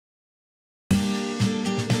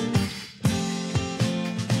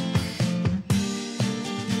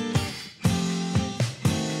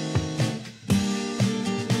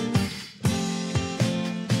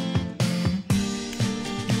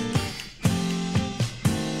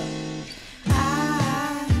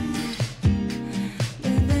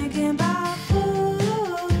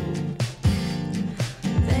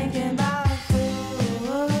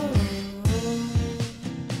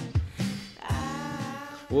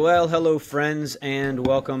Well, hello, friends, and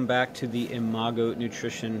welcome back to the Imago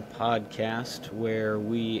Nutrition Podcast, where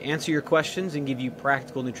we answer your questions and give you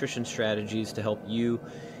practical nutrition strategies to help you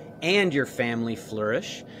and your family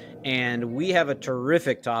flourish. And we have a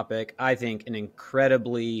terrific topic, I think, an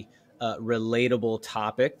incredibly relatable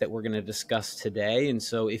topic that we're going to discuss today. And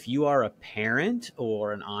so if you are a parent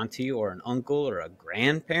or an auntie or an uncle or a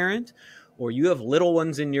grandparent, or you have little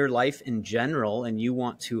ones in your life in general, and you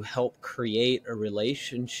want to help create a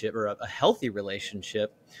relationship or a healthy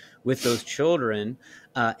relationship with those children,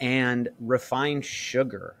 and refined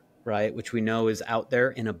sugar, right, which we know is out there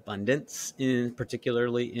in abundance,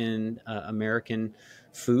 particularly in American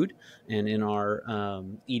food and in our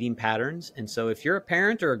eating patterns. And so if you're a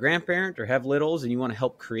parent or a grandparent or have littles and you want to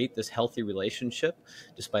help create this healthy relationship,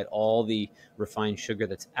 despite all the refined sugar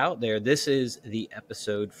that's out there, this is the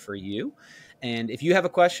episode for you. And if you have a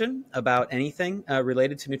question about anything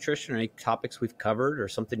related to nutrition or any topics we've covered or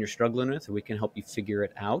something you're struggling with, we can help you figure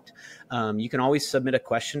it out. You can always submit a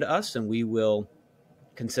question to us and we will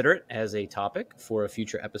consider it as a topic for a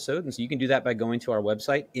future episode. And so you can do that by going to our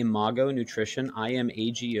website, Imago Nutrition,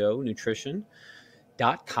 IMAGO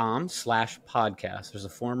nutrition.com/podcast. There's a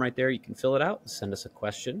form right there. You can fill it out and send us a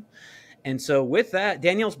question. And so with that,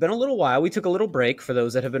 Danielle, it's been a little while. We took a little break for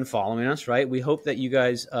those that have been following us, right? We hope that you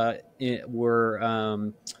guys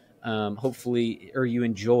were hopefully, or you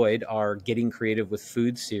enjoyed our Getting Creative with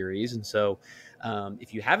Food series. And so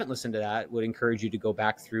if you haven't listened to that, would encourage you to go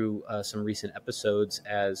back through some recent episodes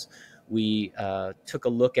as we took a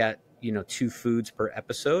look at, 2 foods per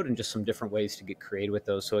episode and just some different ways to get creative with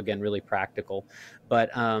those. So again, really practical.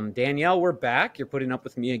 But Danielle, we're back. You're putting up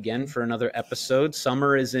with me again for another episode.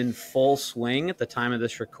 Summer is in full swing at the time of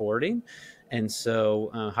this recording. And so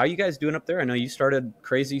how are you guys doing up there? I know you started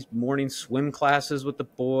crazy morning swim classes with the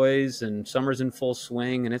boys and summer's in full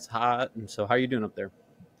swing and it's hot. And so how are you doing up there?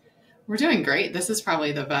 We're doing great. This is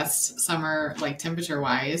probably the best summer, temperature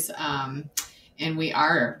wise. And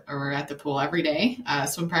we're at the pool every day,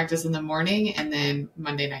 swim practice in the morning, and then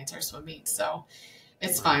Monday nights are swim meets. So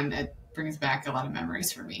it's fun. It brings back a lot of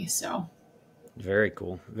memories for me. So very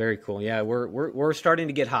cool. Very cool. Yeah, we're starting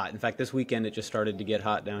to get hot. In fact, this weekend it just started to get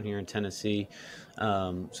hot down here in Tennessee.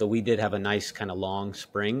 So we did have a nice kind of long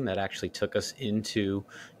spring that actually took us into,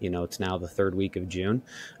 it's now the 3rd week of June,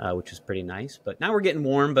 which is pretty nice. But now we're getting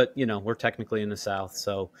warm, but we're technically in the South,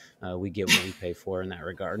 so we get what we pay for in that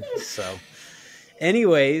regard. So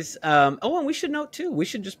anyways, and we should note too, we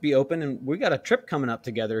should just be open, and we got a trip coming up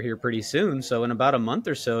together here pretty soon. So in about a month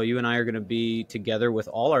or so, you and I are going to be together with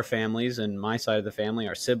all our families and my side of the family,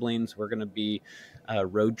 our siblings. We're going to be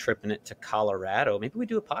road tripping it to Colorado. Maybe we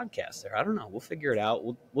do a podcast there. I don't know. We'll figure it out.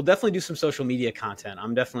 We'll definitely do some social media content.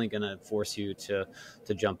 I'm definitely going to force you to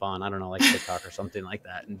jump on, I don't know, like TikTok or something like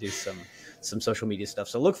that, and do some social media stuff.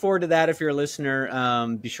 So look forward to that. If you're a listener,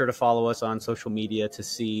 be sure to follow us on social media to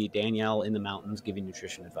see Danielle in the mountains giving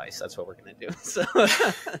nutrition advice. That's what we're going to do. So,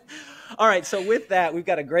 all right. So with that, we've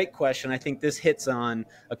got a great question. I think this hits on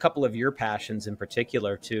a couple of your passions in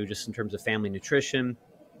particular too, just in terms of family nutrition,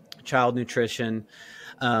 child nutrition,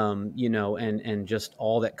 and just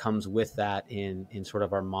all that comes with that in sort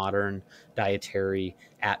of our modern dietary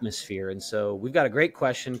atmosphere. And so we've got a great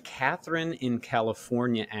question. Catherine in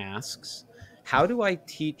California asks, how do I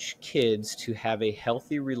teach kids to have a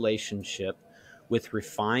healthy relationship with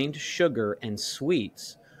refined sugar and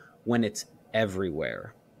sweets when it's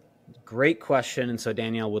everywhere? Great question. And so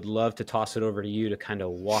Danielle, would love to toss it over to you to kind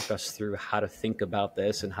of walk us through how to think about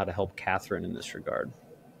this and how to help Catherine in this regard.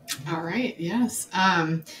 All right. Yes.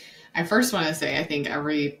 I first want to say, I think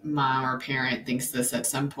every mom or parent thinks this at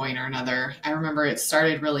some point or another. I remember it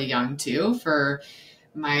started really young too for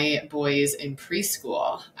my boys in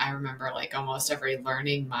preschool. I remember almost every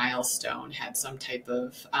learning milestone had some type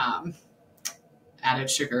of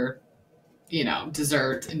added sugar,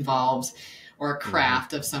 dessert involved or a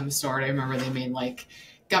craft of some sort. I remember they made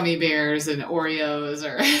gummy bears and Oreos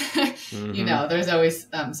or, there's always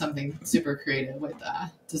something super creative with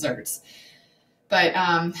desserts. But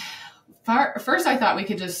first I thought we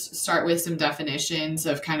could just start with some definitions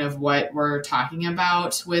of kind of what we're talking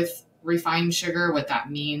about with refined sugar, what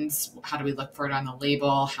that means. How do we look for it on the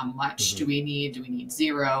label? How much do we need? Do we need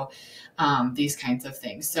 0? These kinds of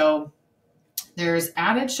things. So there's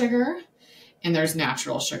added sugar and there's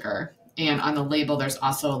natural sugar. And on the label, there's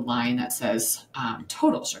also a line that says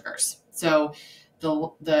total sugars. So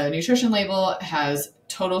the nutrition label has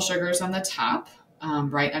total sugars on the top,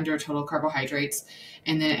 right under total carbohydrates.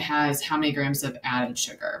 And then it has how many grams of added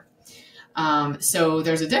sugar. So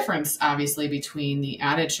there's a difference, obviously, between the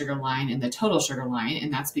added sugar line and the total sugar line.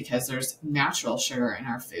 And that's because there's natural sugar in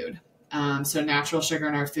our food. So natural sugar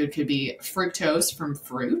in our food could be fructose from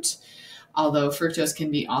fruit, although fructose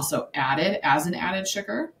can be also added as an added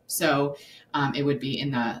sugar. So it would be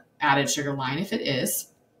in the added sugar line if it is.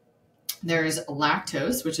 There's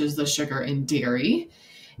lactose, which is the sugar in dairy.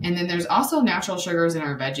 And then there's also natural sugars in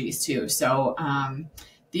our veggies too. So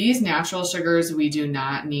these natural sugars we do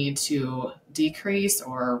not need to decrease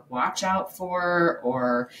or watch out for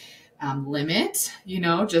or limit,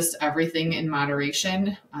 just everything in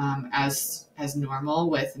moderation as normal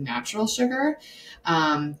with natural sugar.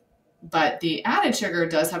 But the added sugar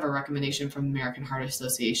does have a recommendation from the American Heart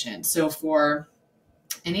Association. So for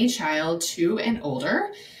any child 2 and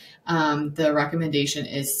older, the recommendation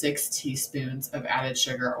is 6 teaspoons of added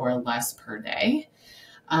sugar or less per day.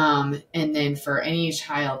 And then for any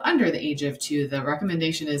child under the age of 2, the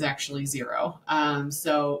recommendation is actually 0.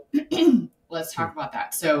 So let's talk about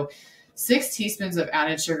that. So 6 teaspoons of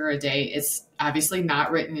added sugar a day, it's obviously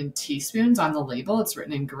not written in teaspoons on the label, it's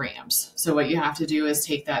written in grams. So what you have to do is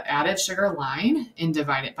take that added sugar line and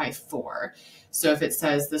divide it by 4. So if it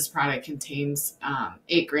says this product contains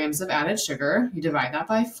 8 grams of added sugar, you divide that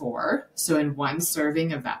by 4. So in 1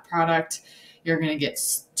 serving of that product, you're going to get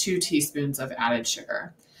 2 teaspoons of added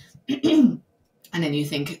sugar. And then you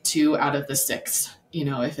think 2 out of the 6,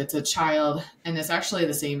 if it's a child, and it's actually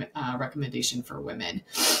the same recommendation for women.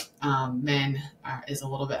 Men is a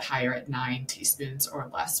little bit higher at 9 teaspoons or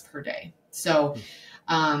less per day. So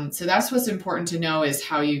that's what's important to know is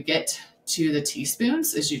how you get to the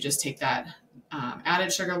teaspoons is you just take that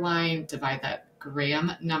added sugar line, divide that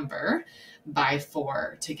gram number by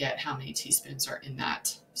 4 to get how many teaspoons are in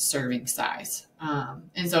that serving size.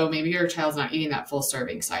 And so maybe your child's not eating that full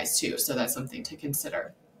serving size too. So that's something to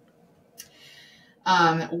consider.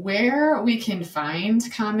 Where we can find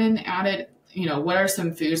common added, what are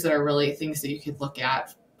some foods that are really things that you could look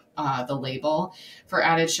at the label for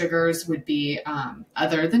added sugars would be,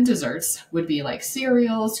 other than desserts, would be like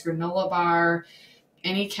cereals, granola bar,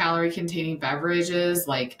 any calorie containing beverages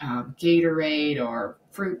like Gatorade or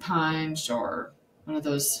fruit punch or one of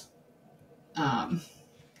those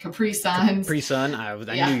Capri Suns. Capri Sun. I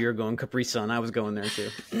knew you were going Capri Sun. I was going there too.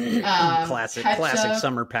 Classic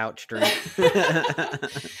summer pouch drink.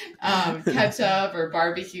 Ketchup or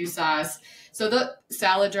barbecue sauce. So the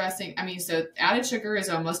salad dressing, so added sugar is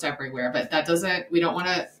almost everywhere, but we don't want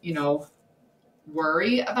to,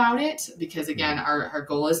 worry about it because again, our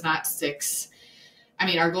goal is not 6.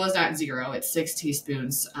 Our goal is not 0. It's 6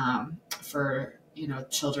 teaspoons for,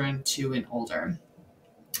 children 2 and older.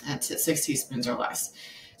 That's 6 teaspoons or less.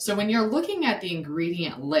 So when you're looking at the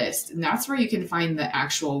ingredient list, and that's where you can find the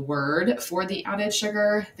actual word for the added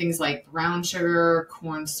sugar, things like brown sugar,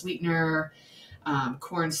 corn sweetener,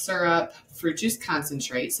 corn syrup, fruit juice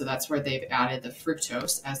concentrate. So that's where they've added the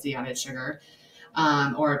fructose as the added sugar.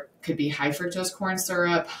 Or it could be high fructose corn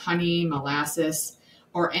syrup, honey, molasses,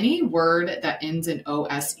 or any word that ends in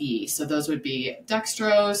OSE. So those would be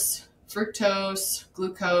dextrose, fructose,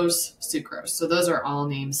 glucose, sucrose. So those are all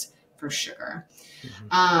names for sugar.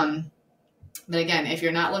 Mm-hmm. But again, if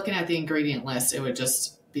you're not looking at the ingredient list, it would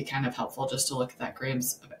just be kind of helpful just to look at that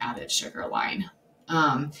grams of added sugar line.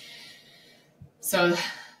 So does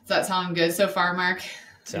that sound good so far, Mark?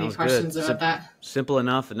 Sounds Any questions good. about that? Simple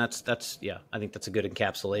enough. And that's, I think that's a good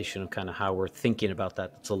encapsulation of kind of how we're thinking about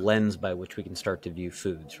that. It's a lens by which we can start to view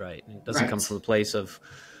foods, right? It doesn't come from a place of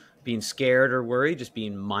being scared or worried, just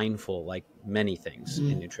being mindful, like many things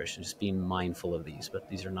in nutrition, just being mindful of these. But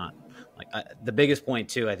these are not the biggest point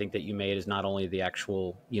too, I think that you made is not only the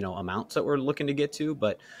actual, amounts that we're looking to get to,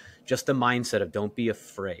 but just the mindset of don't be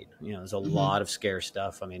afraid. There's a lot of scare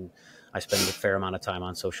stuff. I spend a fair amount of time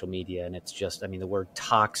on social media and it's just, the word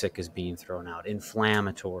toxic is being thrown out,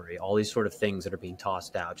 inflammatory, all these sort of things that are being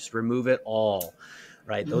tossed out. Just remove it all,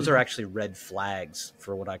 right? Those are actually red flags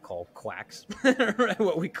for what I call quacks, right?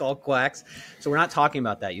 What we call quacks. So we're not talking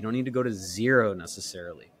about that. You don't need to go to 0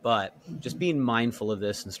 necessarily, but just being mindful of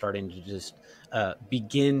this and starting to just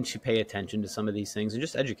begin to pay attention to some of these things and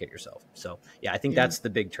just educate yourself. So I think that's the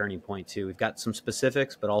big turning point too. We've got some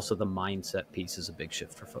specifics, but also the mindset piece is a big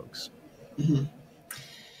shift for folks. Mm-hmm.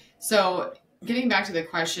 So getting back to the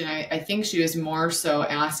question, I think she was more so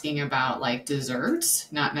asking about like desserts,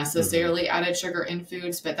 not necessarily added sugar in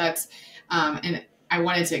foods, but that's, and I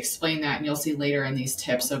wanted to explain that, and you'll see later in these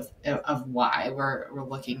tips of why we're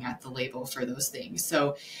looking at the label for those things.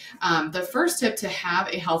 So the first tip to have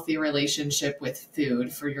a healthy relationship with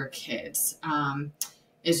food for your kids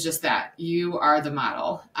is just that you are the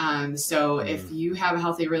model. So if you have a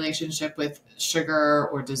healthy relationship with sugar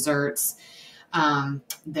or desserts,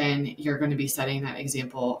 then you're going to be setting that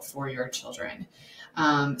example for your children.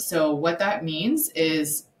 So what that means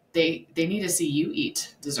is they need to see you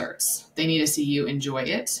eat desserts. They need to see you enjoy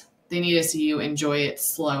it. They need to see you enjoy it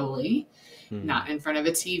slowly, not in front of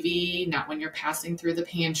a TV, not when you're passing through the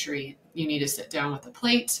pantry. You need to sit down with a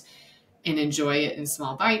plate and enjoy it in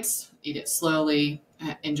small bites, eat it slowly,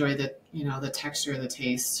 enjoy the, the texture, the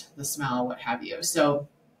taste, the smell, what have you. So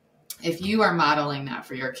if you are modeling that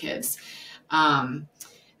for your kids, I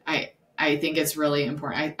think it's really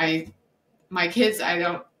important. My kids,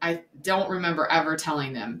 I don't remember ever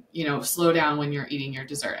telling them, slow down when you're eating your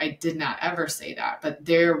dessert. I did not ever say that, but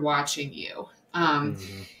they're watching you.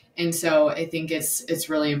 And so I think it's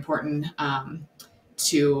really important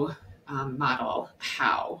to model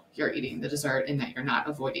how you're eating the dessert and that you're not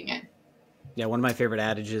avoiding it. Yeah, one of my favorite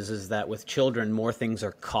adages is that with children, more things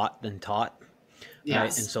are caught than taught. Yes.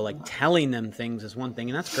 Right? And so like telling them things is one thing,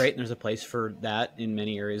 and that's great. And there's a place for that in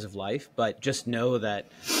many areas of life, but just know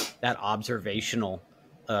that that observational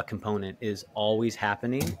component is always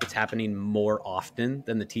happening. It's happening more often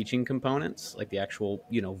than the teaching components, like the actual,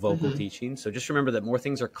 vocal teaching. So just remember that more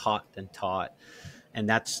things are caught than taught. And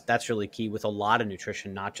that's really key with a lot of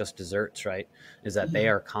nutrition, not just desserts, right? Is that they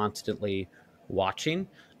are constantly watching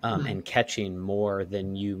and catching more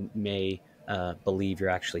than you may believe you're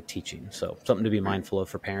actually teaching. So something to be mindful of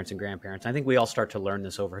for parents and grandparents. I think we all start to learn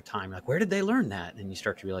this over time. Like, where did they learn that? And you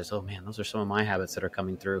start to realize, oh man, those are some of my habits that are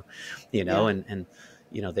coming through, and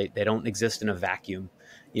they don't exist in a vacuum,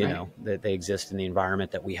 that they exist in the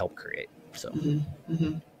environment that we help create. So.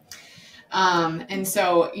 And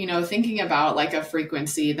so, thinking about like a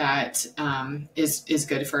frequency that is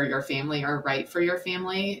good for your family or right for your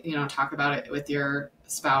family, talk about it with your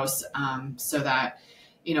spouse so that,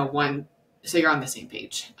 so you're on the same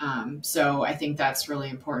page. So I think that's really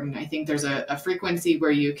important. I think there's a frequency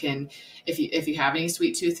where you can, if you have any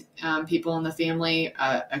sweet tooth people in the family,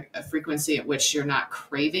 a frequency at which you're not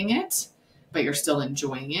craving it, but you're still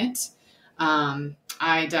enjoying it.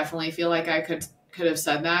 I definitely feel like I could have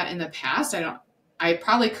said that in the past. I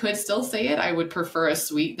probably could still say it. I would prefer a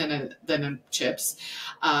sweet than a chips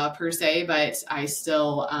per se, but I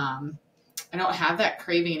still, I don't have that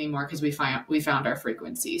craving anymore because we found our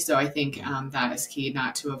frequency. So I think that is key,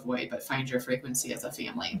 not to avoid, but find your frequency as a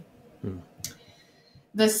family.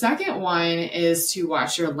 The second one is to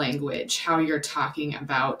watch your language, how you're talking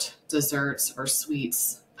about desserts or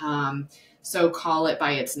sweets. So call it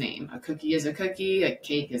by its name. A cookie is a cookie, a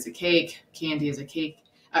cake is a cake, candy is a cake,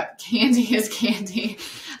 candy is candy.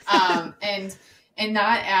 And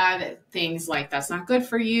not add things like that's not good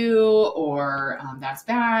for you, or that's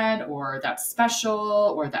bad, or that's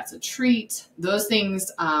special, or that's a treat. Those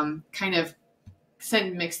things kind of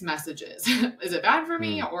send mixed messages. Is it bad for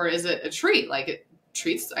me, or is it a treat? Like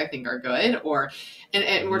treats, I think, are good.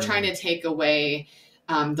 And we're trying to take away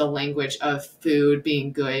the language of food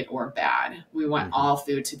being good or bad. We want all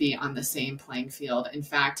food to be on the same playing field. In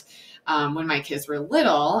fact, when my kids were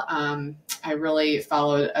little, I really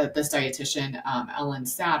followed this dietitian, Ellen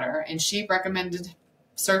Satter, and she recommended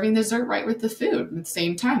serving the dessert right with the food at the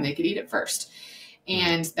same time. They could eat it first.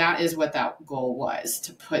 And that is what that goal was,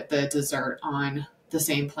 to put the dessert on the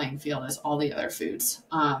same playing field as all the other foods.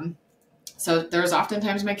 So there's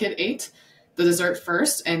oftentimes my kid ate the dessert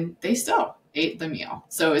first and they still ate the meal.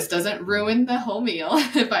 So it doesn't ruin the whole meal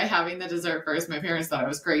by having the dessert first. My parents thought I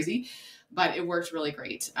was crazy, but it worked really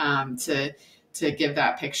great to give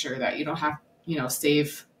that picture that you don't have,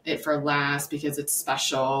 save it for last because it's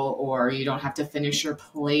special, or you don't have to finish your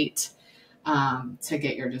plate to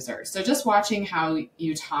get your dessert. So just watching how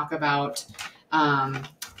you talk about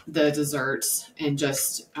the desserts and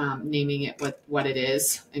just naming it with what it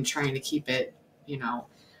is and trying to keep it,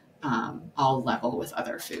 all level with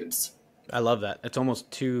other foods. I love that. It's almost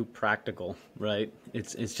too practical, right?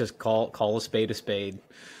 It's just call a spade a spade.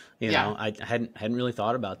 I hadn't really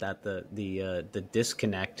thought about that. The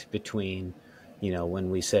disconnect between, when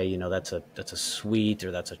we say, that's a sweet,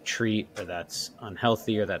 or that's a treat, or that's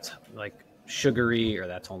unhealthy, or that's like sugary, or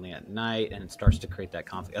that's only at night, and it starts to create that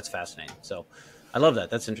conflict. That's fascinating. So I love that.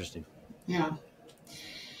 That's interesting. Yeah.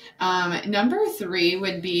 Number 3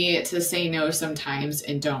 would be to say no sometimes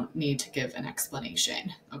and don't need to give an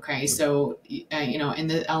explanation. Okay. So, in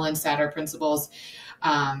the Ellen Satter principles,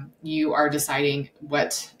 you are deciding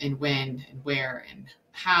what and when and where and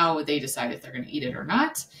how they decide if they're going to eat it or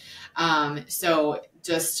not. So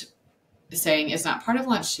just saying it's not part of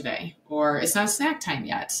lunch today, or it's not snack time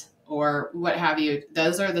yet, or what have you.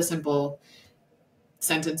 Those are the simple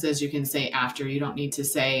sentences you can say after. You don't need to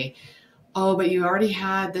say, oh, but you already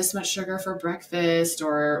had this much sugar for breakfast,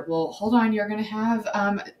 or, well, hold on, you're going to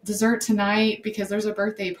have dessert tonight because there's a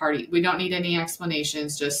birthday party. We don't need any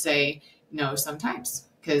explanations. Just say no sometimes.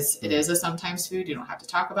 because it is a sometimes food. You don't have to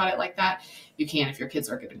talk about it like that. You can if your kids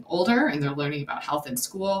are getting older and they're learning about health in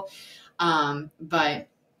school. But,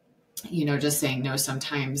 just saying no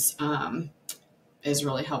sometimes is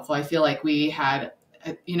really helpful. I feel like we had,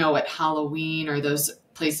 at Halloween or those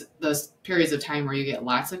periods of time where you get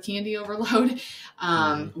lots of candy overload.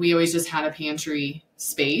 We always just had a pantry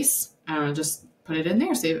space. I don't know, just put it in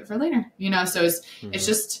there, save it for later, so it's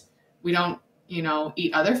just, we don't,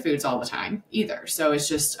 eat other foods all the time either. So it's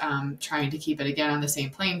just trying to keep it again on the same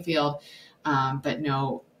playing field. But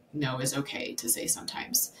no is okay to say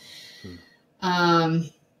sometimes.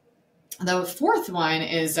 The fourth one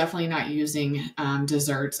is definitely not using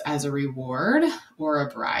desserts as a reward or a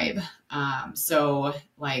bribe. So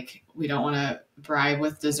like we don't want to bribe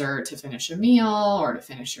with dessert to finish a meal or to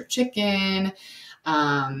finish your chicken.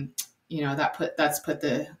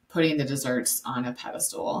 Putting the desserts on a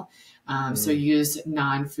pedestal. So use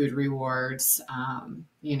non-food rewards,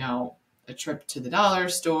 a trip to the dollar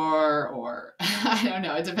store, or I don't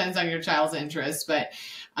know, it depends on your child's interest, but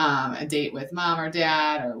a date with mom or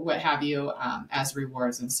dad or what have you, as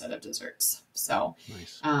rewards instead of desserts. So,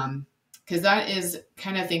 nice. Cause that is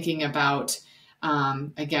kind of thinking about,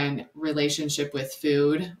 again, relationship with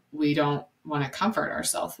food. We don't want to comfort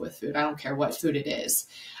ourselves with food. I don't care what food it is.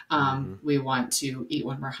 We want to eat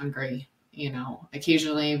when we're hungry.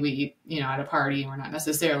 Occasionally we eat, at a party, we're not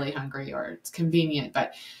necessarily hungry or it's convenient,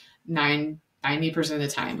 but 90% of the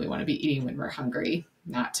time we want to be eating when we're hungry,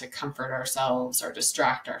 not to comfort ourselves or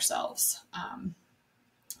distract ourselves.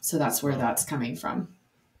 So that's where that's coming from.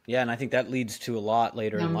 Yeah, and I think that leads to a lot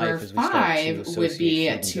later in life. As we Number start to 5 would be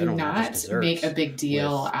associate food in to general, not make a big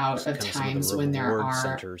deal out of kind of times the when there reward are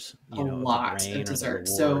centers, a lot of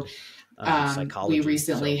desserts. So psychology. we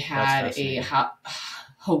recently had a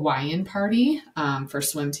Hawaiian party for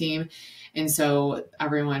swim team. And so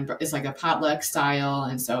everyone is like a potluck style.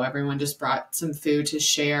 And so everyone just brought some food to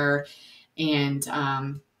share. And,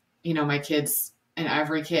 my kids and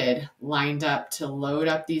every kid lined up to load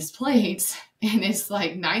up these plates. And it's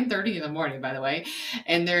like 9:30 in the morning, by the way.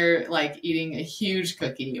 And they're like eating a huge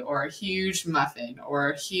cookie or a huge muffin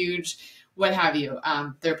or a huge, what have you.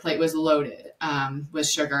 Their plate was loaded with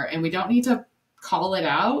sugar, and we don't need to call it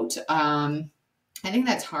out. I think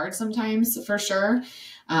that's hard sometimes, for sure.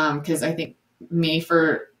 Cause I think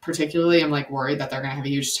particularly, I'm like worried that they're going to have a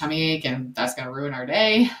huge tummy ache and that's going to ruin our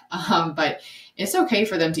day. But it's okay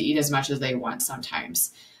for them to eat as much as they want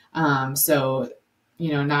sometimes. So,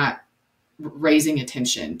 not raising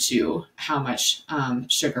attention to how much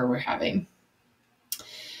sugar we're having.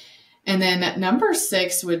 And then number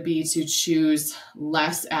 6 would be to choose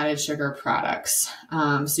less added sugar products.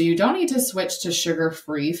 So you don't need to switch to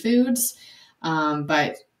sugar-free foods,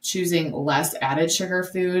 but choosing less added sugar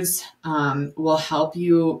foods will help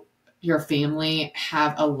your family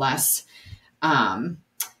have a less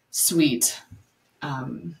sweet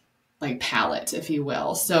palate, if you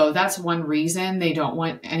will. So that's one reason they don't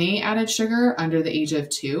want any added sugar under the age of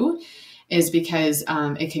 2, is because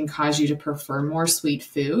it can cause you to prefer more sweet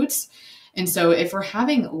foods. And so if we're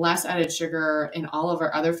having less added sugar in all of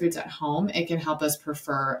our other foods at home, it can help us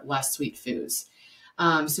prefer less sweet foods.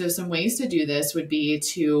 So some ways to do this would be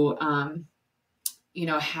to,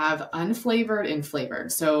 have unflavored and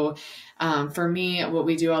flavored. So for me, what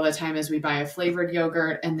we do all the time is we buy a flavored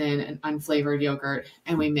yogurt and then an unflavored yogurt,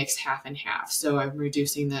 and we mix half and half. So I'm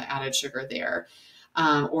reducing the added sugar there.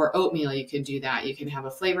 Or oatmeal, you can do that. You can have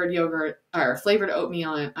a flavored yogurt or flavored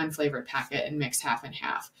oatmeal and an unflavored packet and mix half and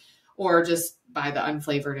half. Or just buy the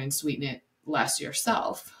unflavored and sweeten it less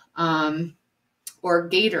yourself. Or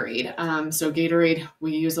Gatorade. So Gatorade,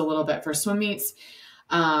 we use a little bit for swim meets.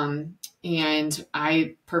 And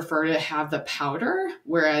I prefer to have the powder,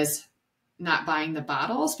 whereas not buying the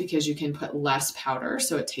bottles, because you can put less powder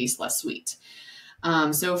so it tastes less sweet.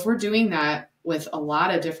 So if we're doing that with a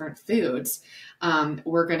lot of different foods,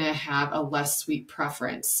 we're going to have a less sweet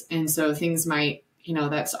preference. And so things might,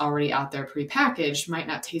 that's already out there prepackaged, might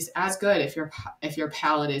not taste as good if your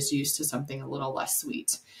palate is used to something a little less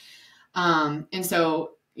sweet. And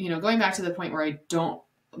so, going back to the point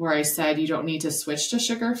where I said you don't need to switch to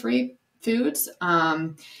sugar-free foods,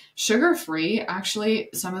 sugar-free, actually,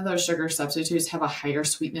 some of those sugar substitutes have a higher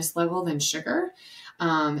sweetness level than sugar.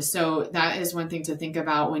 So that is one thing to think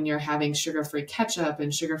about when you're having sugar-free ketchup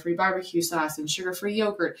and sugar-free barbecue sauce and sugar-free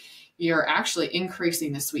yogurt. You're actually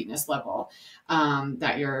increasing the sweetness level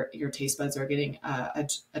that your taste buds are getting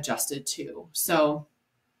adjusted to. So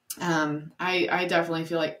I definitely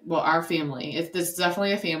feel like, our family, this is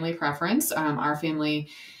definitely a family preference. Our family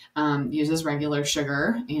uses regular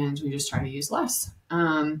sugar, and we just try to use less.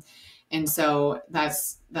 And so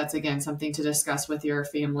that's that's again something to discuss with your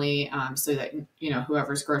family, so that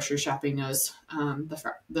whoever's grocery shopping knows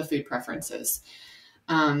the food preferences.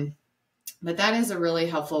 Um, but that is a really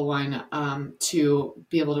helpful one, to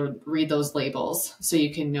be able to read those labels so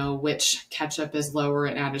you can know which ketchup is lower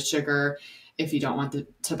in added sugar if you don't want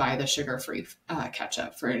to buy the sugar-free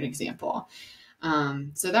ketchup, for an example.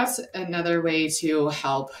 So that's another way to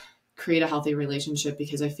help create a healthy relationship,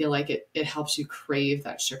 because I feel like it helps you crave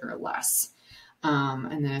that sugar less.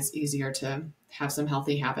 And then it's easier to have some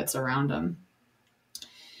healthy habits around them.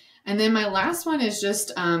 And then my last one is just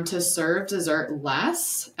to serve dessert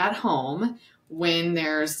less at home when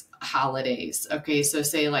there's holidays. Okay, so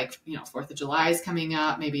say 4th of July is coming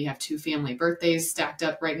up. Maybe you have 2 family birthdays stacked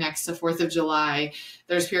up right next to 4th of July.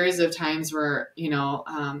 There's periods of times where,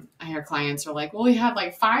 I hear clients are like, well, we had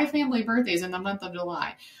 5 family birthdays in the month of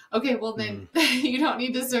July. Okay, well then you don't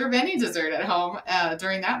need to serve any dessert at home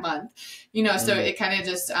during that month. So it kind of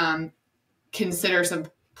just consider some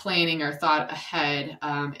planning or thought ahead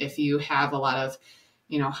if you have a lot of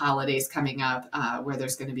holidays coming up where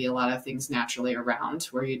there's going to be a lot of things naturally around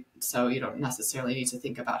so you don't necessarily need to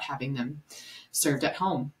think about having them served at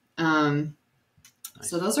home. Nice.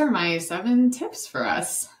 So those are my 7 tips for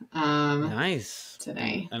us nice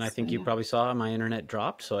today. And I think you probably saw my internet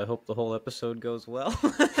dropped, so I hope the whole episode goes well.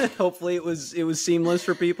 Hopefully it was seamless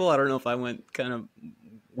for people. I don't know if I went kind of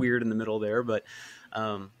weird in the middle there, but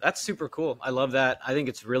that's super cool. I love that. I think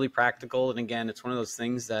it's really practical. And again, it's one of those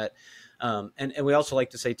things that, and we also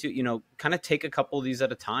like to say too, kind of take a couple of these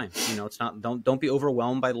at a time. It's not, don't be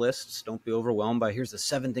overwhelmed by lists. Don't be overwhelmed by here's the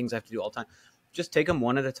 7 things I have to do all the time. Just take them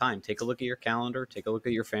one at a time. Take a look at your calendar, take a look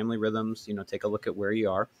at your family rhythms, take a look at where you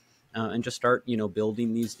are, and just start,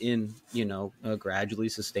 building these in, gradually,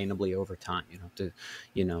 sustainably over time,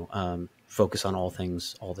 to, focus on all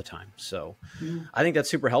things all the time. So I think that's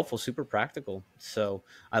super helpful, super practical. So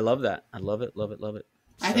I love that. I love it. Love it. Love it.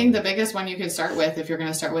 So, I think the biggest one you can start with, if you're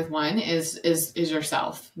going to start with one, is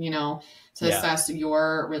yourself, to assess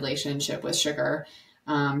your relationship with sugar.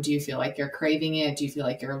 Do you feel like you're craving it? Do you feel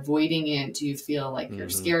like you're avoiding it? Do you feel like you're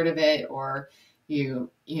scared of it? Or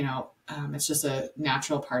it's just a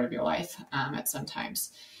natural part of your life at some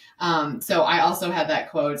times. So I also had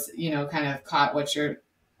that quote, kind of caught what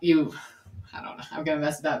I don't know. I'm going to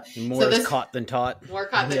mess it up. More is caught than taught. More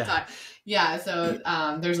caught than taught. Yeah. So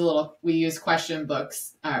we use question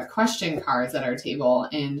cards at our table.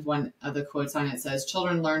 And one of the quotes on it says,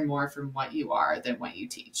 children learn more from what you are than what you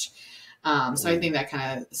teach. So I think that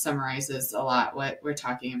kind of summarizes a lot what we're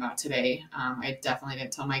talking about today. I definitely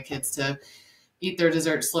didn't tell my kids to eat their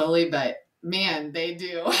dessert slowly, but man, they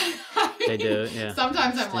do. They do, yeah.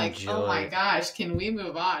 Sometimes I'm like, oh my gosh, can we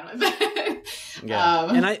move on with it?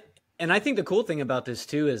 Yeah. And I think the cool thing about this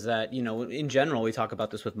too is that, in general, we talk about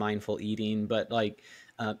this with mindful eating, but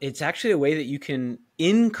it's actually a way that you can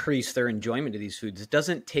increase their enjoyment of these foods. It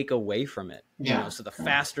doesn't take away from it. So the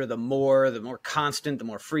faster, the more constant, the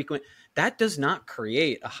more frequent, that does not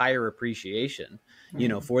create a higher appreciation,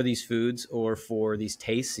 for these foods or for these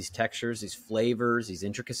tastes, these textures, these flavors, these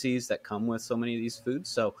intricacies that come with so many of these foods.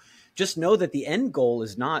 So just know that the end goal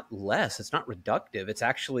is not less. It's not reductive. It's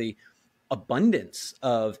actually abundance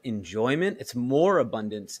of enjoyment. It's more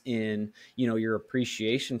abundance in, your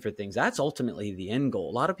appreciation for things. That's ultimately the end goal.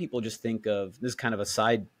 A lot of people just think of this kind of a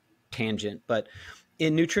side tangent, but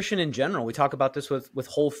in nutrition in general, we talk about this with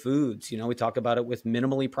whole foods. We talk about it with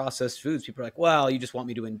minimally processed foods. People are like, well, you just want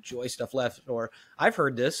me to enjoy stuff less. Or I've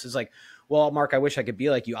heard this is like, well, Mark, I wish I could be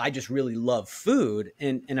like you. I just really love food.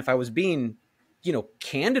 And if I was being,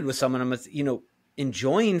 candid with someone, I'm,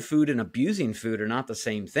 enjoying food and abusing food are not the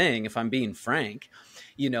same thing, if I'm being frank,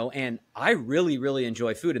 and I really, really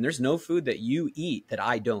enjoy food. And there's no food that you eat that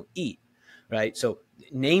I don't eat, right? So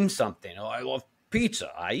name something. Oh, I love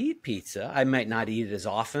pizza. I eat pizza. I might not eat it as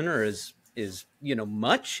often or as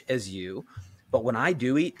much as you, but when I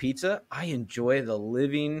do eat pizza, I enjoy the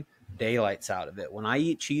living daylights out of it. When I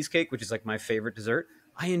eat cheesecake, which is like my favorite dessert,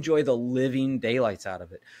 I enjoy the living daylights out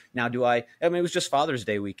of it. Now, it was just Father's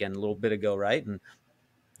Day weekend a little bit ago, right? And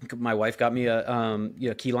my wife got me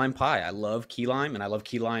a key lime pie. I love key lime and I love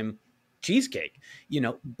key lime cheesecake,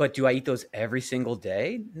 but do I eat those every single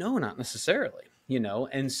day? No, not necessarily,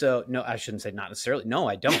 And so, no, I shouldn't say not necessarily. No,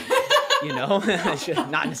 I don't, I should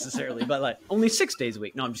not necessarily, but only 6 days a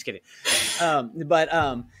week. No, I'm just kidding.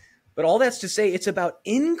 But all that's to say, it's about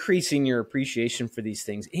increasing your appreciation for these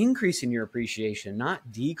things, increasing your appreciation,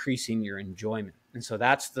 not decreasing your enjoyment. And so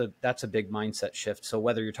that's a big mindset shift. So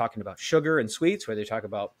whether you're talking about sugar and sweets, whether you talk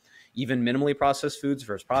about even minimally processed foods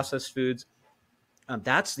versus processed foods,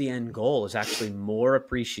 that's the end goal, is actually more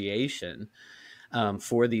appreciation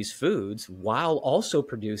for these foods, while also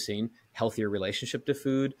producing healthier relationship to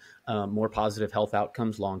food, more positive health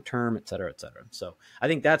outcomes long term, et cetera, et cetera. So I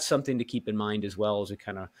think that's something to keep in mind as well as we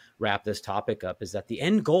kind of wrap this topic up, is that the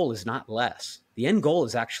end goal is not less. The end goal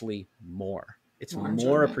is actually more. It's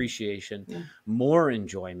more appreciation, more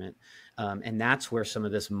enjoyment. And that's where some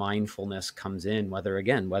of this mindfulness comes in, whether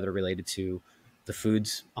related to the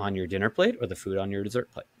foods on your dinner plate or the food on your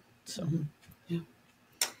dessert plate. So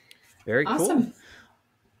very cool.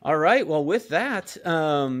 All right. Well, with that,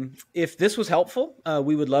 if this was helpful,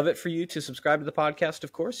 we would love it for you to subscribe to the podcast,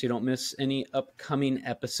 of course, so you don't miss any upcoming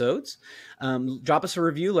episodes. Drop us a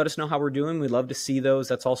review. Let us know how we're doing. We'd love to see those.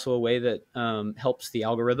 That's also a way that helps the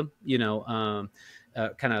algorithm,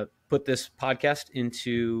 kind of put this podcast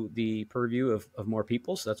into the purview of more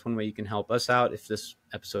people. So that's one way you can help us out if this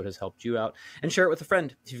episode has helped you out. And share it with a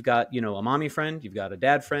friend. If you've got, a mommy friend, you've got a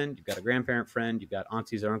dad friend, you've got a grandparent friend, you've got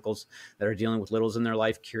aunties or uncles that are dealing with littles in their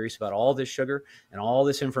life, curious about all this sugar and all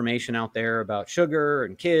this information out there about sugar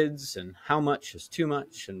and kids and how much is too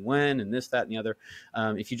much and when and this, that, and the other.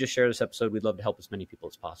 If you just share this episode, we'd love to help as many people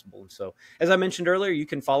as possible. And so, as I mentioned earlier, you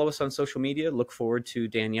can follow us on social media. Look forward to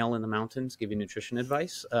Danielle in the mountains giving nutrition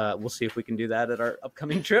advice. We'll see if we can do that at our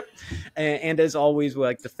upcoming trip. And as always, we'd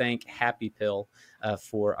like to thank Happy Pill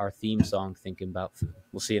for our theme song, Thinkin Bout Food.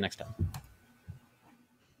 We'll see you next time.